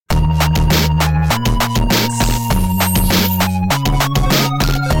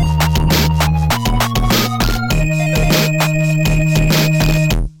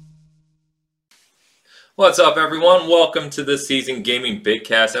What's up, everyone? Welcome to the Season Gaming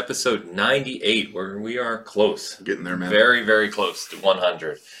Bigcast, episode 98, where we are close. Getting there, man. Very, very close to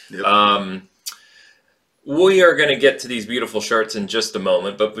 100. Yep. We are going to get to these beautiful shirts in just a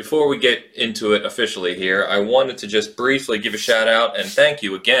moment, but before we get into it officially here, I wanted to just briefly give a shout out and thank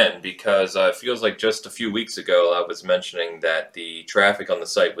you again, because it feels like just a few weeks ago I was mentioning that the traffic on the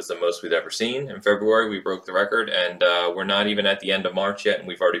site was the most we'd ever seen. In February, we broke the record, and we're not even at the end of March yet, and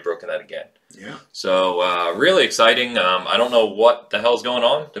we've already broken that again. Yeah. So, really exciting. I don't know what the hell's going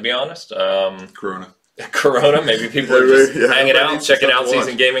on, to be honest. Corona, maybe people are just hanging out, checking out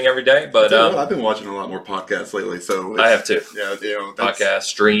Season Gaming every day. But I've been watching a lot more podcasts lately, so I have too. Yeah, podcast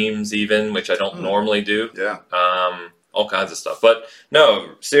streams, even, which I don't normally do. Yeah. All kinds of stuff. But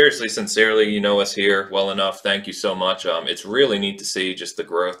no, seriously, sincerely, you know us here well enough. Thank you so much. It's really neat to see just the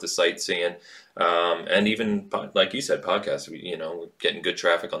growth, the sightseeing, and even like you said, podcasts. We're getting good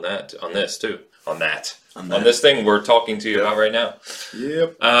traffic on that, on this too, on this thing we're talking to you about right now.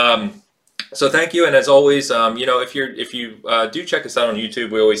 Yep. So thank you, and as always, if you do check us out on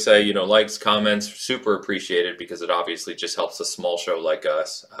YouTube, we always say, likes, comments, super appreciated, because it obviously just helps a small show like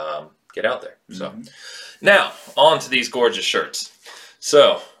us get out there. So now on to these gorgeous shirts.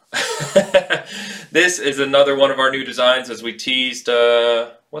 So this is another one of our new designs, as we teased.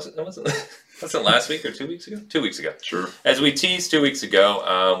 Was it last week or 2 weeks ago? 2 weeks ago. Sure. As we teased 2 weeks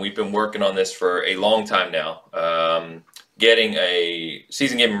ago, we've been working on this for a long time now. Getting a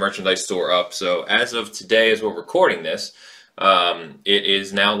Season Gaming merchandise store up. So as of today, as we're recording this, it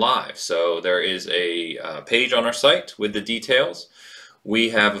is now live. So there is a page on our site with the details. We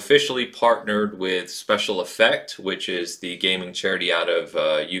have officially partnered with Special Effect, which is the gaming charity out of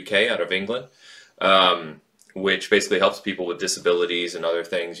UK, out of England, which basically helps people with disabilities and other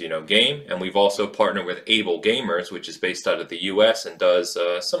things, game. And we've also partnered with Able Gamers, which is based out of the US and does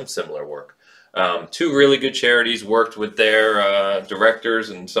some similar work. Two really good charities, worked with their directors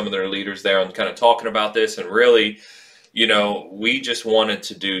and some of their leaders there on kind of talking about this, and really, we just wanted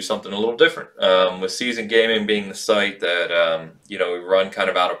to do something a little different. With Season Gaming being the site that, we run kind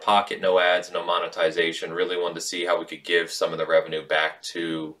of out of pocket, no ads, no monetization, really wanted to see how we could give some of the revenue back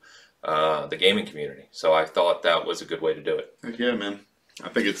to the gaming community. So I thought that was a good way to do it. Heck yeah, man. I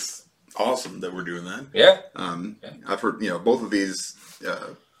think it's awesome that we're doing that. Yeah. I've heard, both of these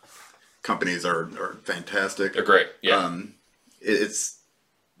companies are fantastic. They're great. Yeah. It's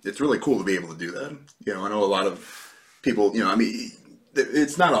really cool to be able to do that. I know a lot of people,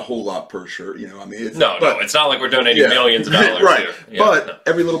 it's not a whole lot per shirt, it's not like we're donating millions of dollars right. here. Yeah, but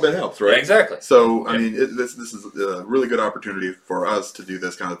every little bit helps, right? Yeah, exactly. So, this is a really good opportunity for us to do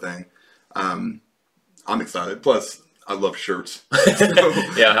this kind of thing. I'm excited. Plus, I love shirts.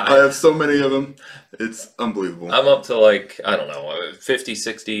 Yeah, I have so many of them. It's unbelievable. I'm up to 50,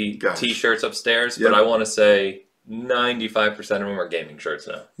 60 t-shirts upstairs, but I want to say 95% of them are gaming shirts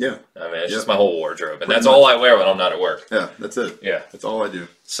now. Yeah. It's just my whole wardrobe, and that's all I wear when I'm not at work. Yeah, that's it. Yeah. That's all I do.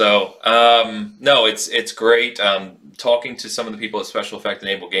 So, no, it's great. Talking to some of the people at Special Effect and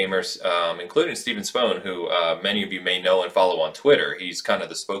Able Gamers, including Steven Spohn, who many of you may know and follow on Twitter. He's kind of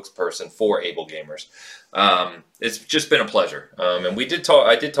the spokesperson for Able Gamers. It's just been a pleasure. And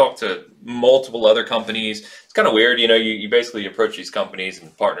I did talk to multiple other companies. It's kind of weird, you basically approach these companies in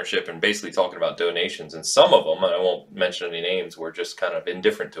partnership and basically talking about donations. And some of them, and I won't mention any names, were just kind of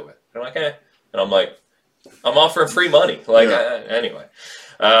indifferent to it. They're like, eh. And I'm like, I'm offering free money. Anyway.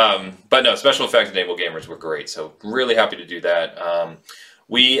 But no, Special Effects and Able Gamers were great. So really happy to do that.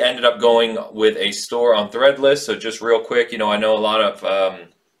 We ended up going with a store on Threadless. So just real quick, I know a lot of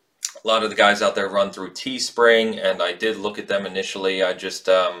the guys out there run through Teespring, and I did look at them initially. I just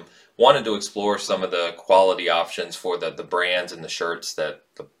wanted to explore some of the quality options for the brands and the shirts that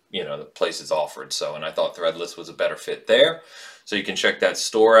the places offered. So, and I thought Threadless was a better fit there. So you can check that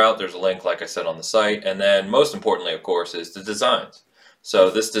store out. There's a link, like I said, on the site. And then most importantly, of course, is the designs.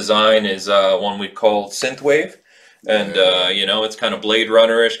 So this design is one we called Synthwave. And, it's kind of Blade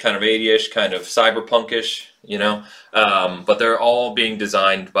Runner-ish, kind of 80-ish, kind of cyberpunk-ish, but they're all being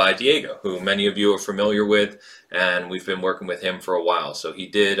designed by Diego, who many of you are familiar with, and we've been working with him for a while. So he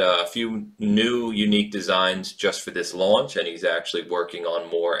did a few new, unique designs just for this launch, and he's actually working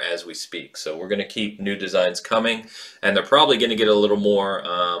on more as we speak. So we're going to keep new designs coming, and they're probably going to get a little more,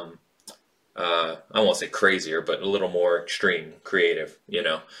 I won't say crazier, but a little more extreme, creative, in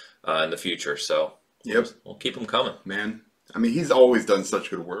the future. So we'll keep them coming. Man, he's always done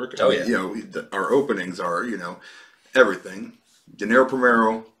such good work. Our openings are, everything. Dinero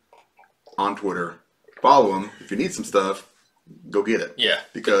Primero on Twitter. Follow him if you need some stuff. go get it. Yeah.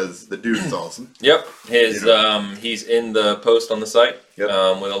 Because the dude is awesome. Yep. He's in the post on the site with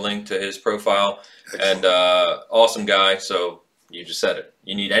a link to his profile. Excellent. And awesome guy. So you just said it.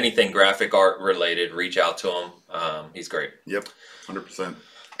 You need anything graphic art related, reach out to him. He's great. Yep. 100%.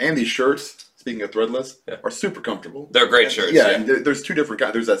 And these shirts, speaking of Threadless, are super comfortable. They're great shirts. Yeah, and there's two different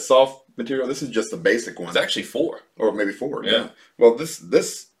kinds. There's that soft material. This is just the basic one. It's actually 4. Or maybe 4. Yeah. Well,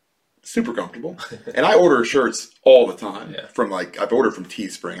 this super comfortable. And I order shirts all the time. Yeah. I've ordered from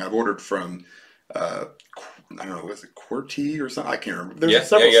Teespring. I've ordered from I don't know, was it QWERTY or something? I can't remember. There's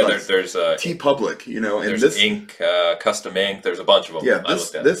several sites. There's TeePublic, and there's this Ink, Custom Ink. There's a bunch of them. Yeah,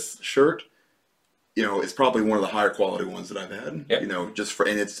 this shirt, is probably one of the higher quality ones that I've had. Yep.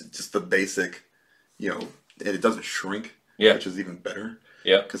 And it's just the basic, and it doesn't shrink. Yeah. Which is even better.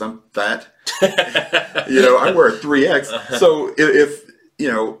 Yeah. Because I'm fat. I wear a 3X. So if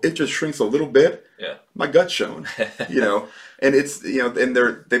it just shrinks a little bit. Yeah. My gut's showing. And it's and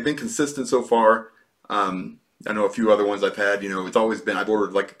they've been consistent so far. I know a few other ones I've had, it's always been, I've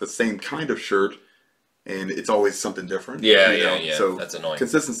ordered like the same kind of shirt and it's always something different. Yeah. So that's annoying.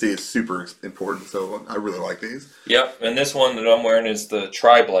 Consistency is super important. So I really like these. Yep. And this one that I'm wearing is the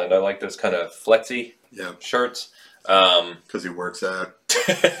Tri-Blend. I like those kind of flexy shirts. Because he works out.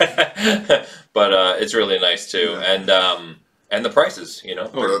 But it's really nice too. Yeah. And the prices, they're good.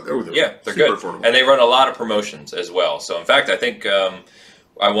 Affordable. And they run a lot of promotions as well. So in fact, I think,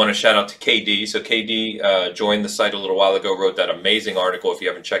 I want to shout out to KD. So KD joined the site a little while ago, wrote that amazing article, if you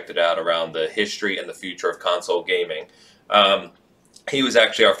haven't checked it out, around the history and the future of console gaming. He was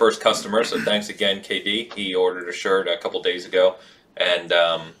actually our first customer, so thanks again, KD. He ordered a shirt a couple days ago and,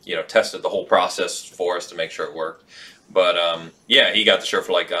 tested the whole process for us to make sure it worked. But, he got the shirt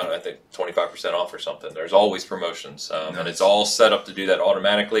for I think 25% off or something. There's always promotions, nice. And it's all set up to do that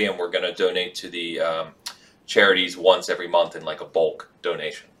automatically, and we're going to donate to the charities once every month in a bulk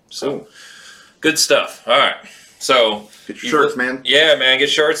donation. So good stuff. All right. So get your shirts, man. Yeah, man. Get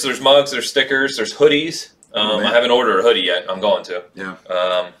shirts. There's mugs. There's stickers. There's hoodies. I haven't ordered a hoodie yet. I'm going to.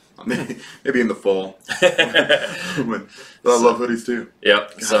 Yeah. Maybe in the fall. I love hoodies too.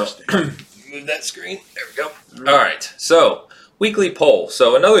 Yep. Gosh, move that screen. There we go. All right. So weekly poll.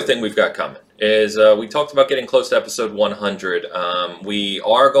 So another thing we've got coming is we talked about getting close to episode 100. We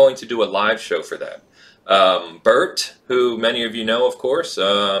are going to do a live show for that. Bert, who many of you know, of course,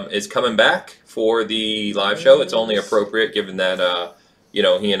 is coming back for the live show. It's only appropriate given that,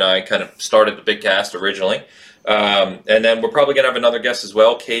 he and I kind of started the big cast originally. And then we're probably going to have another guest as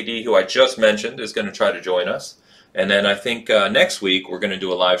well. KD, who I just mentioned, is going to try to join us. And then I think next week we're going to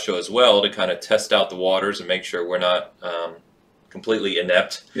do a live show as well to kind of test out the waters and make sure we're not completely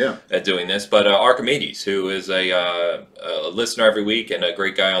inept at doing this. But Archimedes, who is a listener every week and a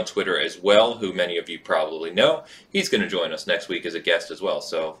great guy on Twitter as well, who many of you probably know, he's going to join us next week as a guest as well.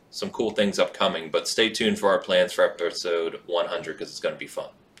 So some cool things upcoming, but stay tuned for our plans for episode 100 because it's going to be fun.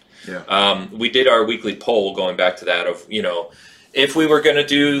 Yeah. We did our weekly poll going back to that of, if we were going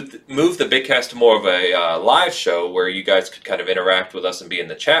to move the Big Cast to more of a live show where you guys could kind of interact with us and be in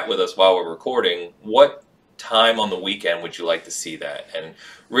the chat with us while we're recording, what time on the weekend would you like to see that? And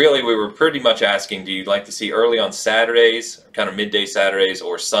really, we were pretty much asking, do you like to see early on Saturdays, kind of midday Saturdays,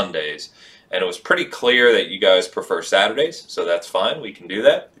 or Sundays? And it was pretty clear that you guys prefer Saturdays, so that's fine. We can do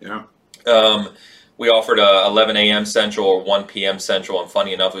that. Yeah. We offered 11 a.m. Central or 1 p.m. Central, and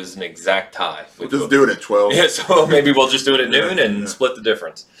funny enough, it was an exact tie. We'll just do it at 12. Yeah, so maybe we'll just do it at noon and split the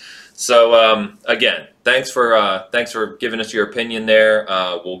difference. So, again, thanks for giving us your opinion there.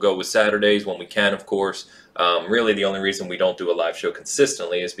 We'll go with Saturdays when we can, of course. Really, the only reason we don't do a live show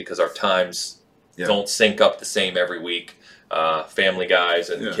consistently is because our times don't sync up the same every week. Family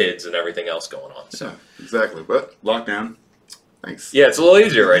guys and kids and everything else going on. So. Yeah, exactly. But lockdown. Thanks. Yeah, it's a little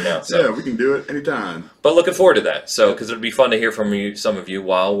easier right now. So. Yeah, we can do it anytime. But looking forward to that. So, because it'll be fun to hear from you, some of you,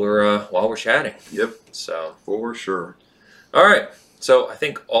 while we're chatting. Yep. So for sure. All right. So I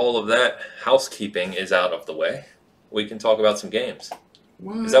think all of that housekeeping is out of the way. We can talk about some games.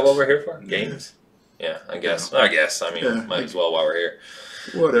 What? Is that what we're here for? Games? Yeah, I guess. I mean, might as well while we're here.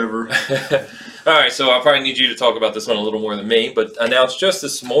 Whatever. All right, so I'll probably need you to talk about this one a little more than me, but announced just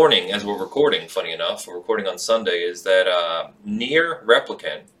this morning as we're recording, funny enough, we're recording on Sunday, is that Nier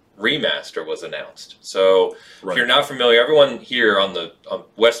Replicant Remaster was announced. So if you're not familiar, everyone here on the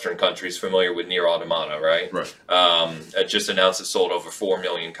Western countries is familiar with Nier Automata, right? Right. It just announced it sold over 4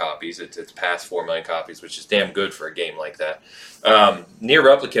 million copies. It's past 4 million copies, which is damn good for a game like that. Nier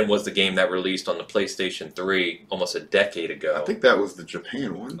Replicant was the game that released on the PlayStation 3 almost a decade ago. I think that was the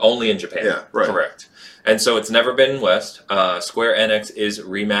Japan one. Only in Japan. Yeah, right. Correct. And so it's never been in West. Square Enix is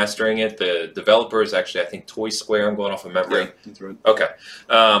remastering it. The developer is actually, I think, Toy Square. I'm going off of memory. Yeah, that's right. Okay.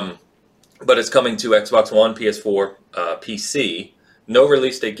 But it's coming to Xbox One, PS4, PC. No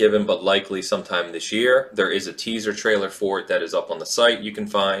release date given, but likely sometime this year. There is a teaser trailer for it that is up on the site you can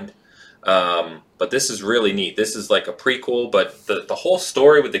find. But this is really neat. This is like a prequel, but the whole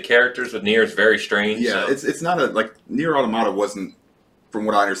story with the characters with Nier is very strange. Yeah, so. It's not like Nier Automata wasn't, from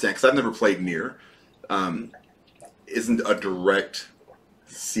what I understand, because I've never played Nier, isn't a direct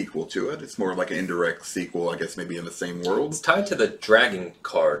sequel to it. It's more like an indirect sequel, I guess, maybe in the same world. It's tied to the Dragon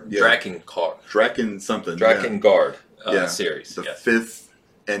Guard. Yeah. Draken something. Dragon Guard series. The fifth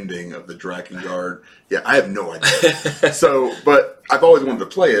ending of the Draken Guard. Yeah, I have no idea. So, but I've always wanted to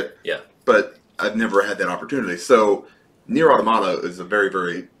play it. Yeah. But I've never had that opportunity. So, Nier Automata is a very,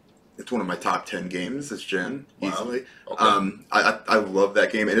 very... It's one of my top 10 games this gen, easily. Okay. I love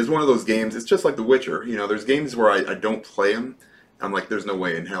that game. And it's one of those games, it's just like The Witcher. You know, there's games where I don't play them. I'm like, there's no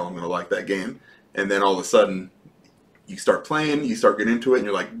way in hell I'm going to like that game. And then all of a sudden, you start playing, you start getting into it, and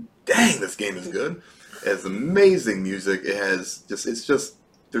you're like, dang, this game is good. It has amazing music. It has just,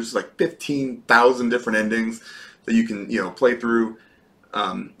 there's like 15,000 different endings that you can, play through.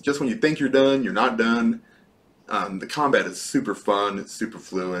 Just when you think you're done, you're not done. The combat is super fun. It's super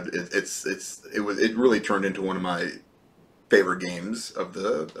fluid. It really turned into one of my favorite games of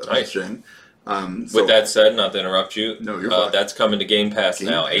the gen. With that said, not to interrupt you, no, you're fine. That's coming to Game Pass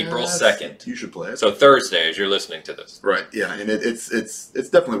now, April 2nd. You should play it. So Thursday, as you're listening to this. Right. Yeah, and it's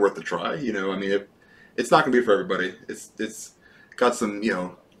definitely worth the try. It's not going to be for everybody. It's got some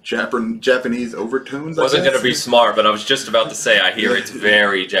Japanese overtones. Wasn't going to be smart, but I was just about to say I hear it's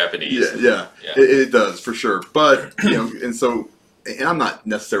very Japanese. Yeah. It does for sure. But and I'm not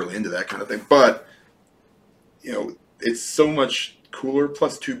necessarily into that kind of thing. But it's so much cooler.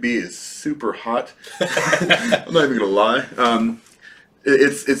 Plus 2B is super hot. I'm not even gonna lie.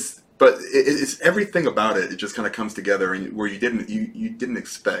 It's everything about it. It just kind of comes together, and where you didn't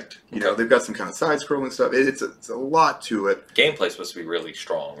expect. They've got some kind of side-scrolling stuff. It's a lot to it. Gameplay's supposed to be really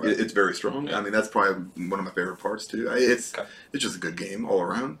strong, right? It's very strong. Yeah. I mean, that's probably one of my favorite parts too. It's just a good game all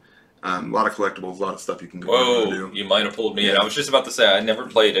around. A lot of collectibles, a lot of stuff you can go and do. You might have pulled me in. I was just about to say I never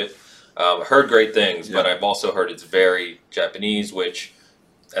played it. Heard great things, but I've also heard it's very Japanese, which,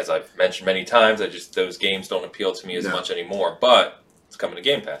 as I've mentioned many times, those games don't appeal to me as much anymore. But it's coming to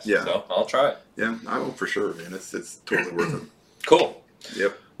Game Pass, so I'll try it. Yeah, I will for sure, man. It's totally worth it. Cool.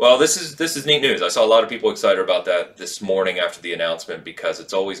 Yep. Well, this is neat news. I saw a lot of people excited about that this morning after the announcement, because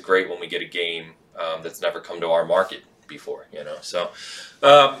it's always great when we get a game that's never come to our market before, So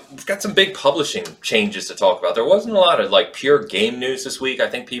we've got some big publishing changes to talk about. There wasn't a lot of pure game news this week. I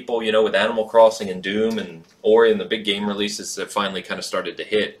think people, with Animal Crossing and Doom and Ori and the big game releases that finally kind of started to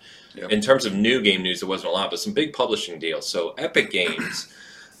hit. Yep. In terms of new game news, there wasn't a lot, but some big publishing deals. So Epic Games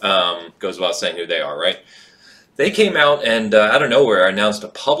goes without saying who they are, right? They came out and out of nowhere announced a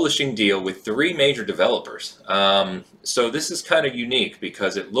publishing deal with 3 major developers. So this is kind of unique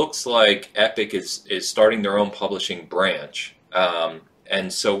because it looks like Epic is starting their own publishing branch.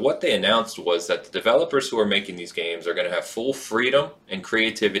 And so what they announced was that the developers who are making these games are going to have full freedom and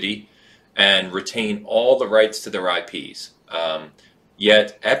creativity and retain all the rights to their IPs.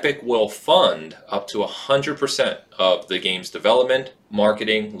 Yet Epic will fund up to 100% of the game's development,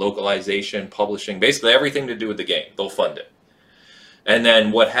 marketing, localization, publishing, basically everything to do with the game. They'll fund it. And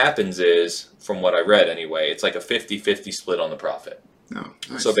then what happens is, from what I read anyway, it's like a 50-50 split on the profit. Oh,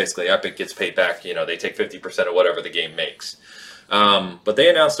 nice. So basically Epic gets paid back, they take 50% of whatever the game makes. But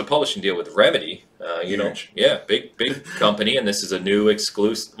they announced a publishing deal with Remedy, big company, and this is a new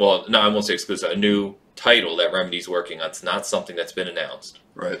exclusive, well, no, I won't say exclusive, a new title that Remedy's working on. It's not something that's been announced.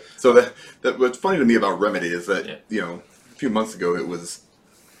 Right. So that what's funny to me about Remedy is that, a few months ago it was,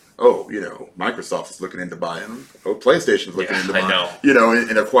 Microsoft is looking into buying them. PlayStation's looking into buying them.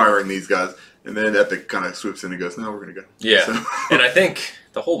 And acquiring these guys. And then Epic kind of swoops in and goes, no, we're going to go. Yeah. So. And I think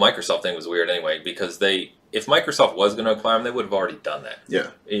the whole Microsoft thing was weird anyway, because if Microsoft was going to acquire them, they would have already done that. Yeah.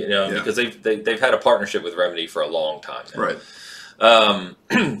 Because they've had a partnership with Remedy for a long time now. Right.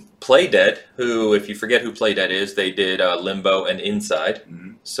 Playdead, who, if you forget who Playdead is, they did Limbo and Inside.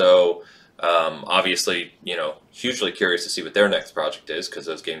 Mm-hmm. So, obviously, hugely curious to see what their next project is, because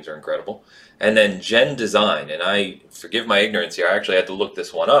those games are incredible. And then Gen Design, and I forgive my ignorance here, I actually had to look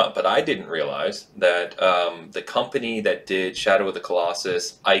this one up, but I didn't realize that the company that did Shadow of the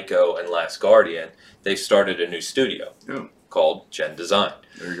Colossus, Ico, and Last Guardian, they started a new studio called Gen Design.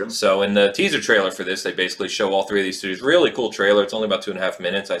 There you go. So in the teaser trailer for this, they basically show all 3 of these studios. Really cool trailer. It's only about 2.5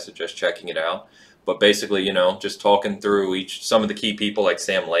 minutes. I suggest checking it out. But basically, you know, just talking through some of the key people like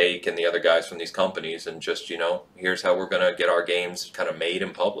Sam Lake and the other guys from these companies, and just, you know, here's how we're going to get our games kind of made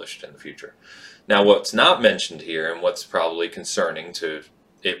and published in the future. Now, what's not mentioned here, and what's probably concerning to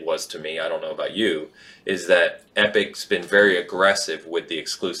me, I don't know about you, is that Epic's been very aggressive with the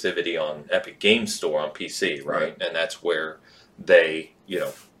exclusivity on Epic Game Store on PC, right? And that's where they, you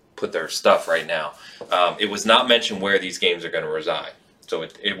know, put their stuff right now. It was not mentioned where these games are going to reside. So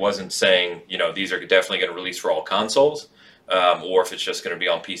it wasn't saying, you know, these are definitely going to release for all consoles, or if it's just going to be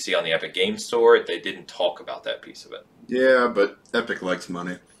on PC on the Epic Game Store. They didn't talk about that piece of it. Yeah, but Epic likes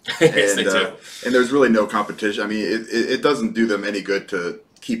money. Yes, they do. And there's really no competition. I mean, it doesn't do them any good to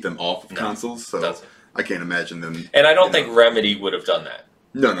keep them off of consoles, so I can't imagine them. And I don't think Remedy would have done that.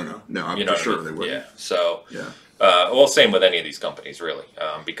 No, I'm for sure they would. Yeah, so... Yeah. Well, same with any of these companies, really,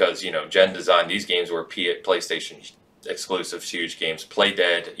 because, you know, Gen Design, these games were PlayStation exclusive, huge games.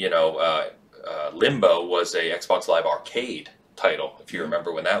 Playdead, you know, Limbo was a Xbox Live Arcade title, if you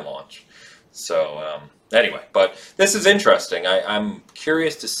remember when that launched. So, anyway, but this is interesting. I'm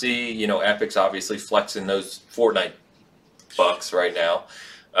curious to see, you know, Epic's obviously flexing those Fortnite bucks right now,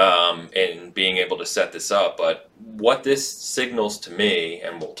 and being able to set this up. But what this signals to me,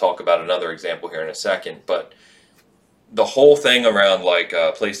 and we'll talk about another example here in a second, but the whole thing around like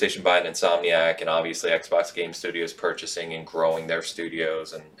PlayStation buying Insomniac and obviously Xbox Game Studios purchasing and growing their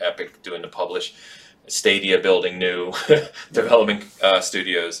studios and Epic doing the publish, Stadia building new development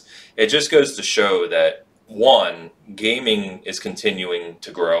studios, it just goes to show that, one, gaming is continuing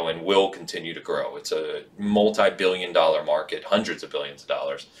to grow and will continue to grow. It's a multi-billion-dollar market, hundreds of billions of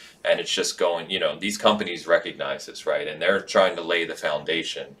dollars, and it's just going, you know, these companies recognize this, right? And they're trying to lay the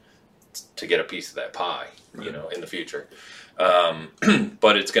foundation to get a piece of that pie, you know, in the future.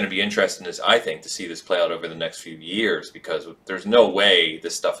 But it's going to be interesting, I think, to see this play out over the next few years, because there's no way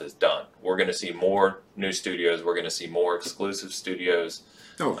this stuff is done. We're going to see more new studios. We're going to see more exclusive studios.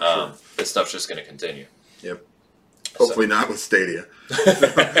 Oh, sure. This stuff's just going to continue. Yep. Hopefully not with Stadia.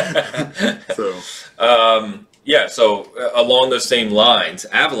 So along those same lines,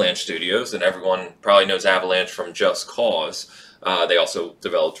 Avalanche Studios, and everyone probably knows Avalanche from Just Cause. They also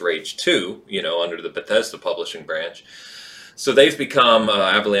developed Rage 2, you know, under the Bethesda publishing branch. So they've become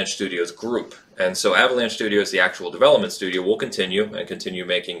Avalanche Studios Group. And so Avalanche Studios, the actual development studio, will continue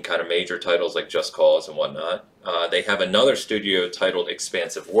making kind of major titles like Just Cause and whatnot. They have another studio titled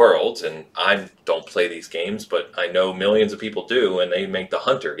Expansive Worlds, and I don't play these games, but I know millions of people do, and they make the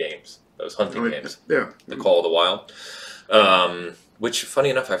Hunter games, those hunting games. Yeah. The Call of the Wild. Which, funny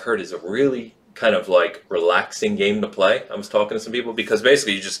enough, I've heard is a really kind of like relaxing game to play. I was talking to some people, because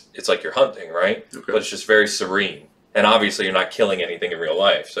basically it's like you're hunting, right? Okay. But it's just very serene. And obviously you're not killing anything in real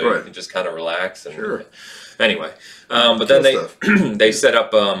life, so you can just kind of relax. And anyway, but then they set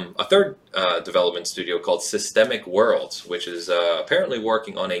up a third development studio called Systemic Worlds, which is apparently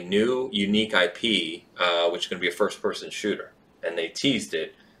working on a new unique IP, which is going to be a first-person shooter. And they teased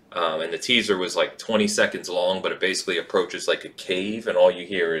it. And the teaser was like 20 seconds long, but it basically approaches like a cave, and all you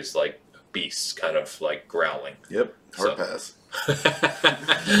hear is like beasts kind of like growling. Yep, hard pass.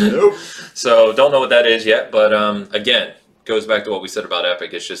 Nope. So don't know what that is yet, but again, goes back to what we said about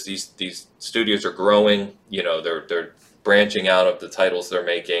Epic. It's just these studios are growing. You know, they're branching out of the titles they're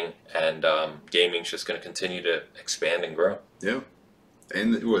making, and gaming's just going to continue to expand and grow. Yeah,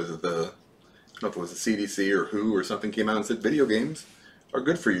 and it was I don't know if it was the CDC or WHO or something came out and said video games are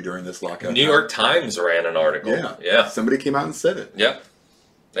good for you during this lockout. New York Times ran an article. Yeah. Somebody came out and said it. Yep.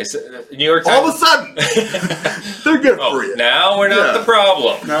 They said New York Times. All of a sudden, they're good for you. Now we're not the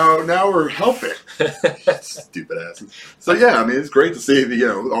problem. Now we're helping. Stupid asses. So I mean, it's great to see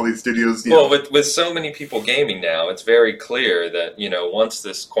all these studios. With so many people gaming now, it's very clear that once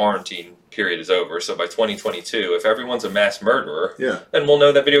this quarantine period is over, so by 2022, if everyone's a mass murderer, then we'll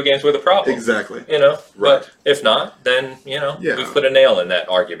know that video games were the problem. Exactly. Right. But if not, then we've put a nail in that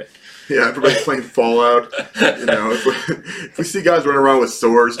argument. Yeah, everybody's playing Fallout. If we see guys running around with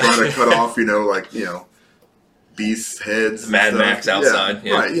swords trying to cut off, beasts' heads. Mad Max outside.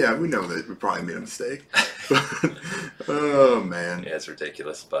 Yeah, right, yeah, we know that we probably made a mistake. Oh, man. Yeah, it's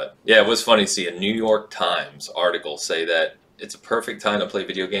ridiculous. But, it was funny to see a New York Times article say that it's a perfect time to play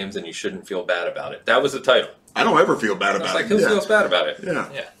video games and you shouldn't feel bad about it. That was the title. I don't ever feel bad about it. Who feels bad about it? Yeah.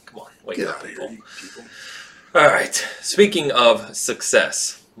 Yeah, come on. Wake Get up, out of people. here, you people. All right. Speaking of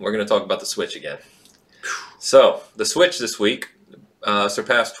success, we're going to talk about the Switch again. So, the Switch this week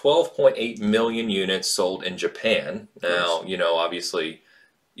surpassed 12.8 million units sold in Japan. Now, obviously,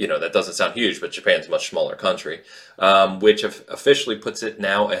 that doesn't sound huge, but Japan's a much smaller country, which officially puts it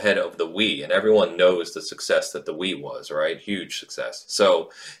now ahead of the Wii. And everyone knows the success that the Wii was, right? Huge success. So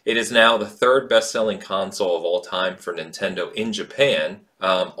it is now the third best-selling console of all time for Nintendo in Japan,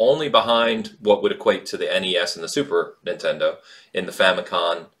 only behind what would equate to the NES and the Super Nintendo in the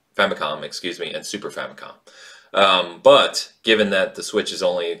Famicom, and Super Famicom. But given that the Switch is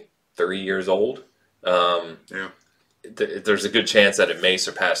only 3 years old, there's a good chance that it may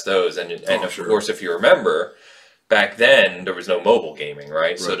surpass those. And of course, if you remember, back then there was no mobile gaming,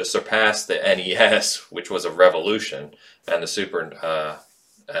 right? So to surpass the NES, which was a revolution, and the Super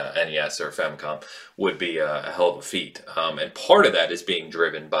NES or Famicom would be a hell of a feat. And part of that is being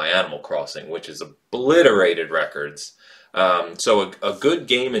driven by Animal Crossing, which has obliterated records. So a good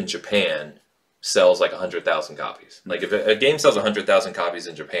game in Japan sells like 100,000 copies. Like if a game sells 100,000 copies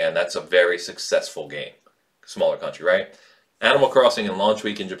in Japan, that's a very successful game. Smaller country, right? Animal Crossing in launch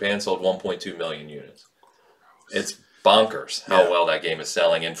week in Japan sold 1.2 million units. It's bonkers how well that game is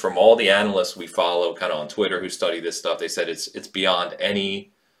selling. And from all the analysts we follow kind of on Twitter who study this stuff, they said it's beyond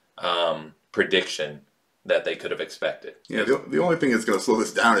any prediction that they could have expected. Yeah, the only thing that's going to slow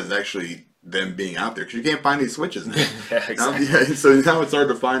this down is actually them being out there, because you can't find these Switches now. Exactly. So now it's hard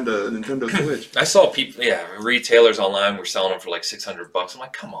to find a Nintendo Switch. I saw people, retailers online were selling them for like $600. I'm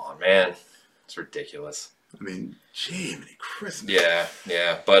like, come on, man. It's ridiculous. I mean, Jiminy Christmas.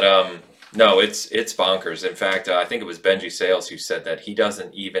 Yeah. But no, it's bonkers. In fact, I think it was Benji Sales who said that he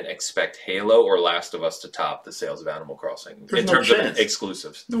doesn't even expect Halo or Last of Us to top the sales of Animal Crossing in terms of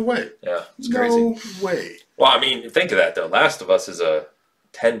exclusives. No way. Yeah, it's crazy. No way. Well, I mean, think of that though. Last of Us is a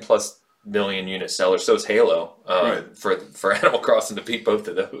 10+ million unit seller. So is Halo. For Animal Crossing to beat both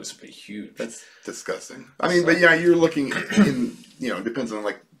of those would be huge. That's disgusting. I mean, but yeah, you're looking in. It depends on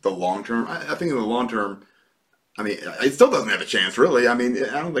like the long term. I think in the long term. I mean, it still doesn't have a chance, really. I mean,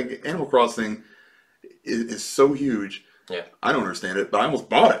 I don't think Animal Crossing is so huge. Yeah. I don't understand it, but I almost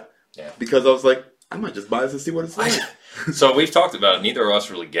bought it. Yeah. Because I was like, I might just buy this and see what it's like. So we've talked about it. Neither of us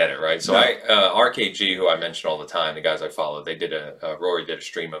really get it, right? So RKG, who I mention all the time, the guys I follow, they did Rory did a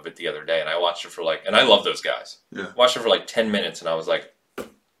stream of it the other day, and I watched it for and I love those guys. Yeah. Watched it for 10 minutes, and I was like,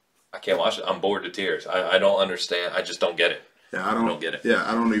 I can't watch it. I'm bored to tears. I don't understand. I just don't get it. Yeah, I don't get it. Yeah,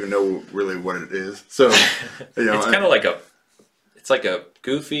 I don't even know really what it is. So, it's kind of like a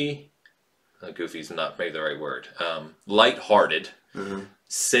goofy. Goofy's not maybe the right word. Lighthearted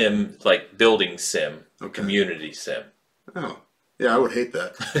sim, like building sim, community sim. Oh, yeah, I would hate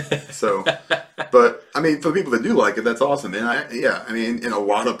that. So, but I mean, for the people that do like it, that's awesome. And and a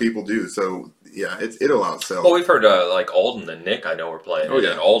lot of people do. So, yeah, it'll outsell. Well, we've heard like Alden and Nick, I know, we're playing. Oh,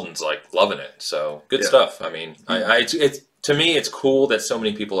 yeah. And Alden's like loving it. So good stuff. I mean, it's to me, it's cool that so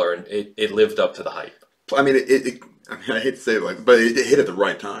many people are. It lived up to the hype. I mean, I hate to say it, but it hit at the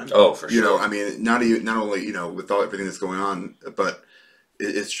right time. Oh, for sure. I mean, not only with everything that's going on, but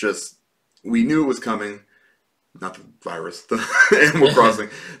it's just we knew it was coming. Not the virus, the Animal Crossing,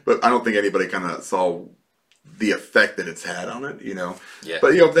 but I don't think anybody kind of saw the effect that it's had on it. Yeah.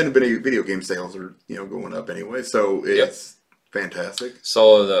 But then video game sales are going up anyway, so it's fantastic.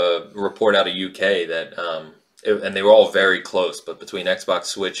 Saw the report out of UK that. And they were all very close, but between Xbox,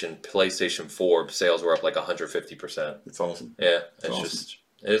 Switch, and PlayStation 4, sales were up like 150%. It's awesome. Yeah, it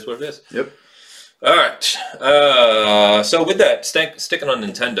is what it is. Yep. All right. So with that, sticking on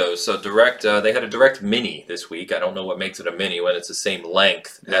Nintendo, so Direct, they had a Direct Mini this week. I don't know what makes it a Mini when it's the same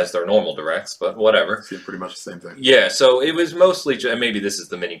length as their normal Directs, but whatever. It's pretty much the same thing. Yeah, so it was mostly, and maybe this is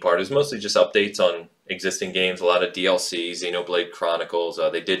the mini part, it was mostly just updates on existing games, a lot of DLC, Xenoblade Chronicles.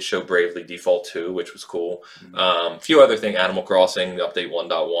 They did show Bravely Default 2, which was cool. A few other things, Animal Crossing, update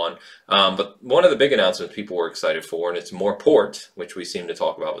 1.1. But one of the big announcements people were excited for, and it's more port, which we seem to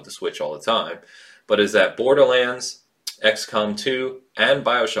talk about with the Switch all the time, but is that Borderlands, XCOM 2, and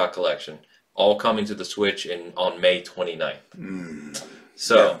Bioshock Collection all coming to the Switch on May 29th.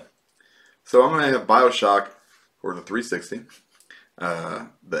 So I'm going to have Bioshock for the 360, the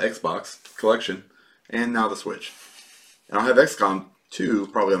Xbox Collection, and now the Switch. And I'll have XCOM 2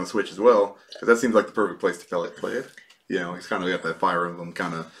 probably on the Switch as well, because that seems like the perfect place to play it. It's kind of got that Fire Emblem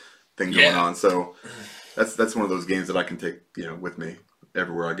kind of thing going on. So that's one of those games that I can take with me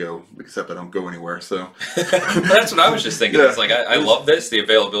everywhere I go, except I don't go anywhere. So that's what I was just thinking. It's like I love this, the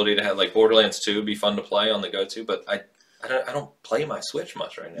availability to have like Borderlands 2 would be fun to play on the go-to, but I don't play my Switch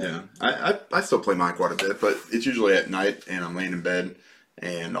much right now. Yeah, I still play mine quite a bit, but it's usually at night and I'm laying in bed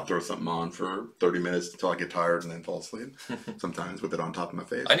and I'll throw something on for 30 minutes until I get tired and then fall asleep. Sometimes with it on top of my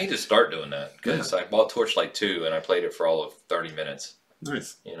face. I need to start doing that because I bought Torchlight 2 and I played it for all of 30 minutes.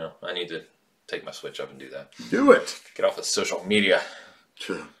 Nice. I need to take my Switch up and do that. Do it. Get off of social media.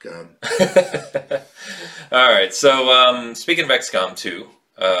 Oh, God. All right. So speaking of XCOM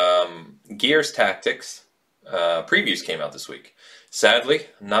 2, Gears Tactics previews came out this week. Sadly,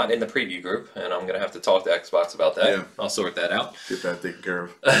 not in the preview group, and I'm going to have to talk to Xbox about that. Yeah. I'll sort that out. Get that taken care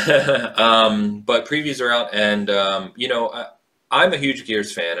of. But previews are out, and, I'm a huge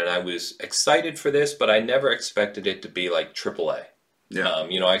Gears fan, and I was excited for this, but I never expected it to be like AAA. Yeah.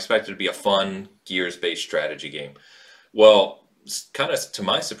 I expected it to be a fun Gears-based strategy game. Well, kind of to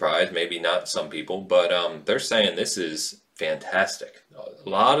my surprise, maybe not some people, but they're saying this is fantastic. A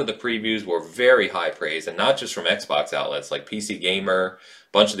lot of the previews were very high praise, and not just from Xbox outlets like PC Gamer.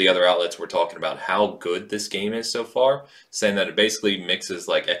 A bunch of the other outlets were talking about how good this game is so far, saying that it basically mixes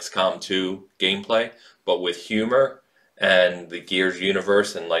like XCOM 2 gameplay, but with humor and the Gears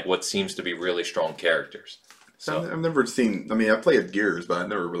universe and like what seems to be really strong characters. So I've never seen. I mean, I played Gears, but I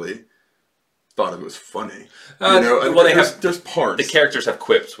never really thought it was funny. Well, there's parts. The characters have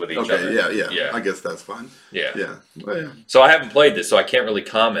quips with each other. Yeah. I guess that's fun. Yeah. Well, yeah. So I haven't played this, so I can't really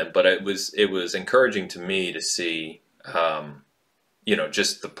comment. But it was encouraging to me to see,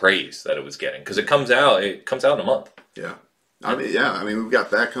 just the praise that it was getting, because it comes out in a month. Yeah. I mean, we've got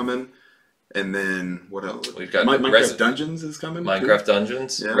that coming. And then, what else? We've got Minecraft Dungeons is coming. Minecraft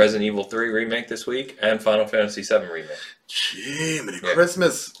Dungeons, Resident Evil 3 remake this week, and Final Fantasy 7 remake. Jiminy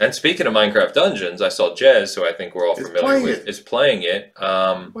Christmas! And speaking of Minecraft Dungeons, I saw Jez, who I think we're all familiar with, is playing it.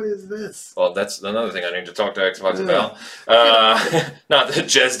 What is this? Well, that's another thing I need to talk to Xbox about. Not that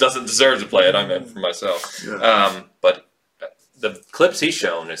Jez doesn't deserve to play it, I meant for myself. Yeah. But the clips he's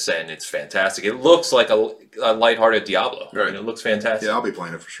shown is saying it's fantastic. It looks like a lighthearted Diablo. Right. And it looks fantastic. Yeah, I'll be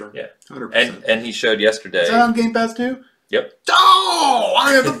playing it for sure. Yeah. 100%. And he showed yesterday. Is that on Game Pass too? Yep. Oh,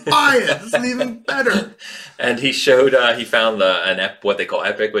 I have to buy it. This is even better. And he showed, he found what they call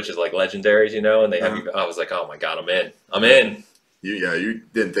Epic, which is like legendaries, and they have, I was like, oh my God, I'm in. You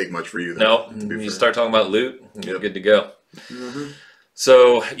didn't take much for you. No, you start talking about loot, you're good to go. Mm-hmm.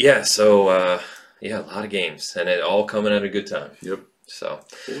 So, a lot of games, and it all coming at a good time. Yep. So,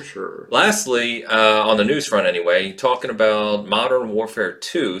 for sure. Lastly, on the news front anyway, talking about Modern Warfare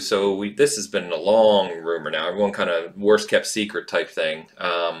 2. So this has been a long rumor now. Everyone kind of worst kept secret type thing.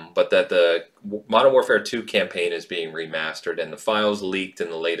 But that the Modern Warfare 2 campaign is being remastered, and the files leaked in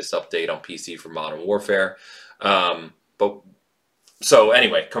the latest update on PC for Modern Warfare. So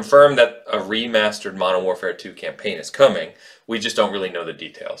anyway, confirmed that a remastered Modern Warfare 2 campaign is coming. We just don't really know the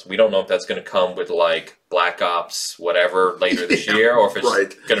details. We don't know if that's going to come with like Black Ops whatever later this year, or if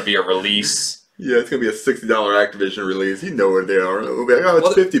it's going to be a release. Yeah, it's going to be a $60 Activision release. You know where they are. It'll be like,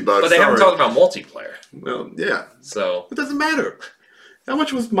 it's $50. But they haven't talked about multiplayer. Well, yeah. So it doesn't matter. How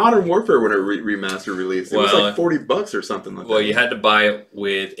much was Modern Warfare when it remastered released? It was like $40 or something like that. Well, you had to buy it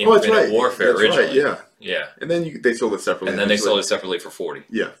with Infinite Warfare originally. Right, yeah. And then they sold it separately. And then they sold it separately for $40.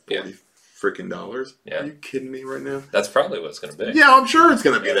 Yeah, $40 freaking dollars. Yeah. Are you kidding me right now? That's probably what it's going to be. Yeah, I'm sure it's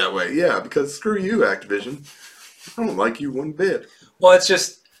going to be that way. Yeah, because screw you, Activision. I don't like you one bit. Well, it's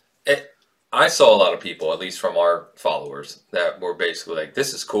just... I saw a lot of people, at least from our followers, that were basically like,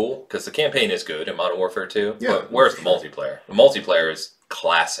 this is cool, because the campaign is good in Modern Warfare 2, but where's the multiplayer? The multiplayer is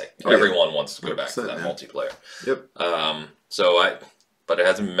classic. Everyone wants to go back to that multiplayer. Yep. But it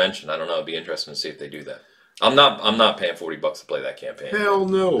hasn't been mentioned. I don't know. It'd be interesting to see if they do that. I'm not paying $40 to play that campaign. Hell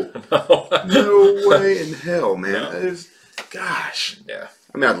no. No way in hell, man. No. Gosh. Yeah.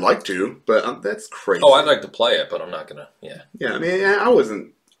 I mean, I'd like to, but that's crazy. Oh, I'd like to play it, but I'm not going to, Yeah, I mean, I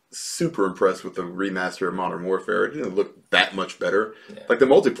wasn't super impressed with the remaster of Modern Warfare. It didn't look that much better. Yeah. Like, the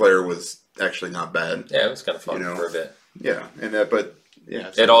multiplayer was actually not bad. Yeah, it was kind of fun for a bit. Yeah,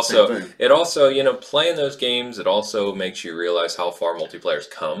 it also, playing those games, it also makes you realize how far multiplayer's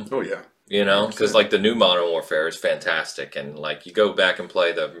come. Oh, yeah. Because like the new Modern Warfare is fantastic, and like you go back and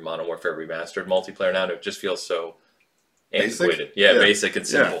play the Modern Warfare remastered multiplayer now, and it just feels so antiquated. Yeah, basic and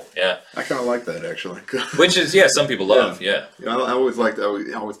simple. Yeah. I kind of like that actually. Which is some people love. Yeah. I always liked. I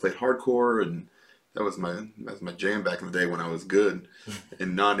always played hardcore, and that was my jam back in the day when I was good,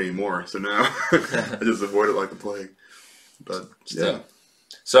 and not anymore. So now I just avoid it like the plague. But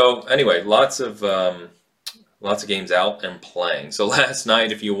So anyway, lots of games out and playing. So last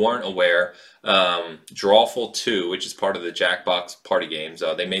night, if you weren't aware, Drawful 2, which is part of the Jackbox party games,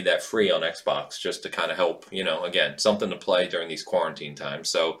 they made that free on Xbox just to kind of help, again, something to play during these quarantine times.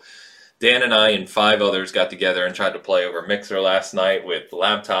 So Dan and I and 5 others got together and tried to play over Mixer last night with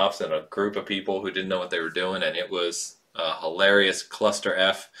laptops and a group of people who didn't know what they were doing, and it was a hilarious cluster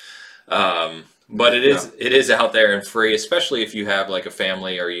F. But it is out there and free, especially if you have like a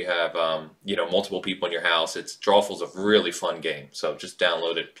family or you have multiple people in your house. Drawful's a really fun game, so just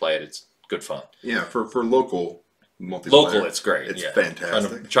download it, play it. It's good fun. Yeah, for local multiplayer. Local, it's great. It's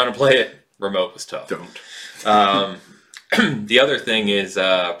fantastic. Trying to play it remote was tough. Don't. The other thing is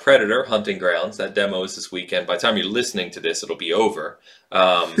Predator Hunting Grounds. That demo is this weekend. By the time you're listening to this, it'll be over.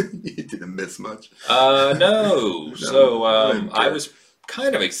 You didn't miss much. No. So I was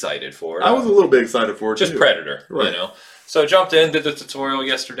kind of excited for it. I was a little bit excited for it, just too. Predator, right. you know. So I jumped in, did the tutorial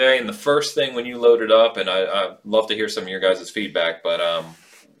yesterday, and the first thing when you load it up, and I'd love to hear some of your guys' feedback, but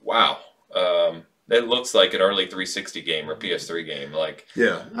wow. It looks like an early 360 game or PS3 game. Like,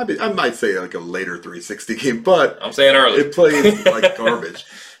 yeah, I might say like a later 360 game, but I'm saying early. It plays like garbage.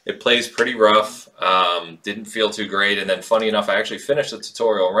 It plays pretty rough. Didn't feel too great. And then, funny enough, I actually finished the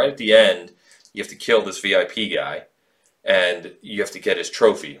tutorial. And right at the end, you have to kill this VIP guy, and you have to get his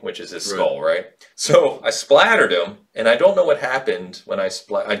trophy, which is his skull, right? So I splattered him, and I don't know what happened when I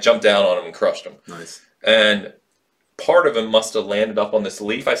jumped down on him and crushed him. Nice. And part of him must have landed up on this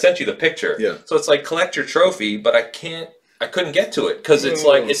leaf. I sent you the picture. Yeah. So it's like, collect your trophy, but I couldn't get to it because it's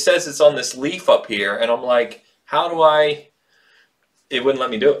like, it says it's on this leaf up here, and I'm like, how do I? It wouldn't let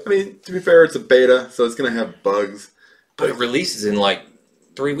me do it. I mean, to be fair, it's a beta, so it's going to have bugs. But it releases in like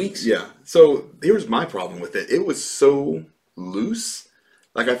 3 weeks. Yeah. So here's my problem with it. It was so loose.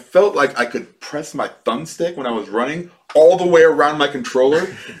 Like, I felt like I could press my thumbstick when I was running all the way around my controller.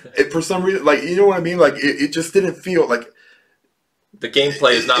 For some reason, like, you know what I mean? Like, it just didn't feel like... The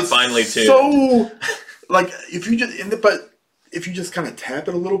gameplay is not finely tuned. So, like, if you just kind of tap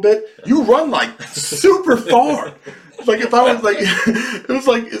it a little bit, you run, like, super far. Like, if I was, like...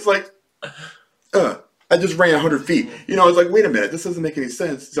 it's like... I just ran 100 feet. You know, I was like, wait a minute, this doesn't make any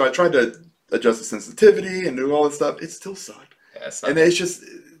sense. So I tried to adjust the sensitivity and do all this stuff. It still sucked. And it's just,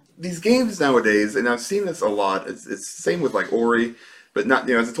 these games nowadays, and I've seen this a lot, it's the same with like Ori, but not,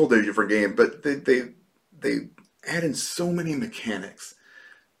 you know, as I told you, a different game, but they add in so many mechanics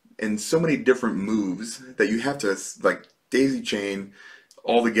and so many different moves that you have to like daisy chain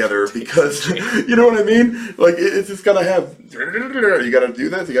all together because, you know what I mean? Like, it's just gotta have, you gotta do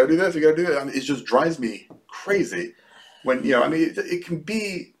this, you gotta do this, you gotta do that. I mean, it just drives me crazy when, you know, I mean, it can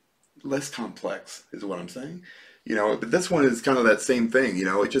be less complex, is what I'm saying. You know, but this one is kind of that same thing, you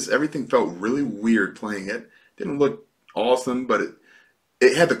know, it just, everything felt really weird playing it. Didn't look awesome, but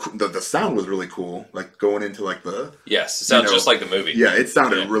it had the sound was really cool, like going into like the... Yes, it sounds just like the movie. Yeah, it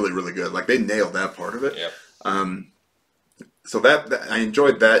sounded really, really good. Like they nailed that part of it. Yeah. So that I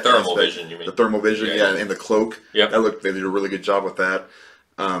enjoyed that. Thermal vision, you mean? The thermal vision, yeah, and the cloak. Yeah. They did a really good job with that.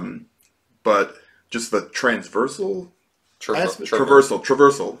 But just the traversal.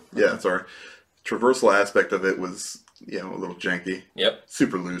 Yeah, sorry. Traversal aspect of it was, you know, a little janky. Yep.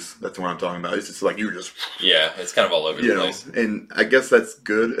 Super loose. That's what I'm talking about. It's just like you were just... Yeah, it's kind of all over the place. And I guess that's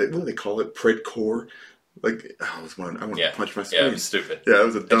good. What do they call it? Predcore? Like, I want to punch my screen. Yeah, it was stupid. Yeah, it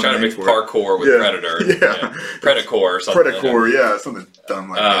was a dumb trying to mix parkour with Predator. Yeah. Predator or something. Predator, something dumb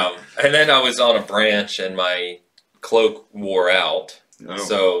like that. And then I was on a branch and my cloak wore out. Oh.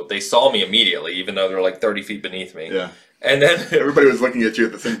 So they saw me immediately, even though they're like 30 feet beneath me. Yeah. And then everybody was looking at you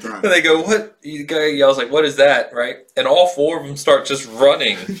at the same time. And they go, "What?" The guy yells like, "What is that?" Right? And all four of them start just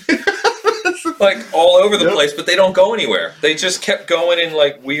running, like all over the place, but they don't go anywhere. They just kept going in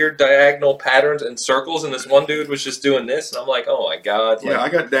like weird diagonal patterns and circles. And this one dude was just doing this, and I'm like, "Oh my god!" Yeah, I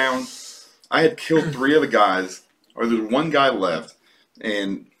got down. I had killed 3 of the guys, or there was 1 guy left,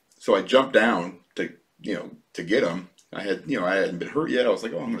 and so I jumped down to get him. I hadn't been hurt yet. I was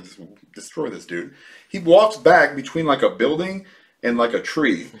like, "Oh, I'm gonna just destroy this dude." He walks back between like a building and like a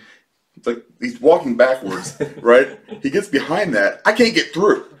tree. It's like he's walking backwards, right? He gets behind that. I can't get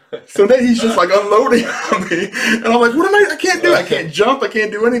through. So then he's just like unloading on me, and I'm like, "What am I can't do. I can't jump. I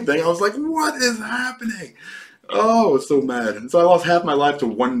can't do anything." I was like, "What is happening?" Oh, I was so mad. And so I lost half my life to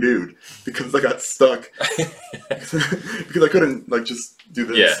one dude because I got stuck. Because I couldn't like just do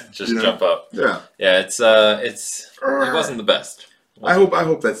this. Yeah, just jump up. Yeah. Yeah, it wasn't the best. I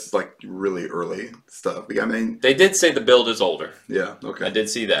hope that's like really early stuff. I mean, they did say the build is older. Yeah, okay. I did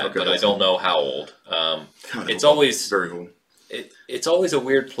see that, but I don't know how old. It's old. Always very old. It's always a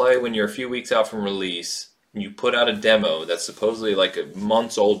weird play when you're a few weeks out from release. And you put out a demo that's supposedly like a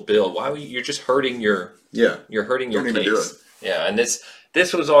month's old build. Why would you're just hurting your you're hurting your case. Do it. Yeah, and this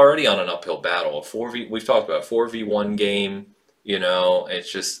was already on an uphill battle. We've talked about 4v1 game. You know, it's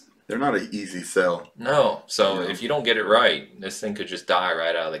just they're not an easy sell. No, so if you don't get it right, this thing could just die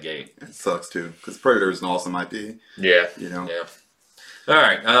right out of the gate. It sucks too because Predator is an awesome IP. Yeah, you know. Yeah. All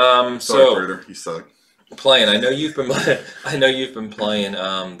right. Sorry, Predator, you suck. Playing. I know you've been playing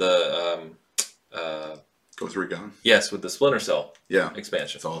Ghost Recon. Yes, with the Splinter Cell. Yeah,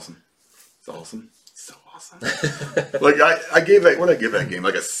 expansion. It's awesome. It's awesome. so awesome. Like I gave that game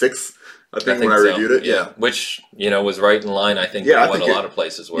like a 6. I think when I reviewed it, yeah. Which, was right in line, I think, with what a lot of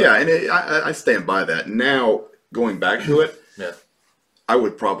places were. Yeah, and I stand by that. Now, going back to it, I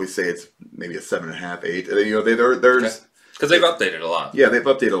would probably say it's maybe a 7.5, 8. There's... Because they've updated a lot. Yeah, they've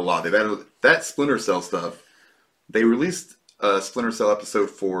updated a lot. They've added that Splinter Cell stuff. They released a Splinter Cell episode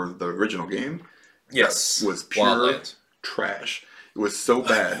for the original game. Yes. That was pure trash. It was so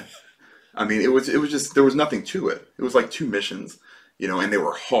bad. I mean, it was just, there was nothing to it. It was like 2 missions. And they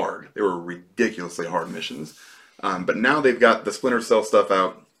were hard. They were ridiculously hard missions. But now they've got the Splinter Cell stuff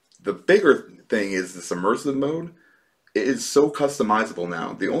out. The bigger thing is this immersive mode. It is so customizable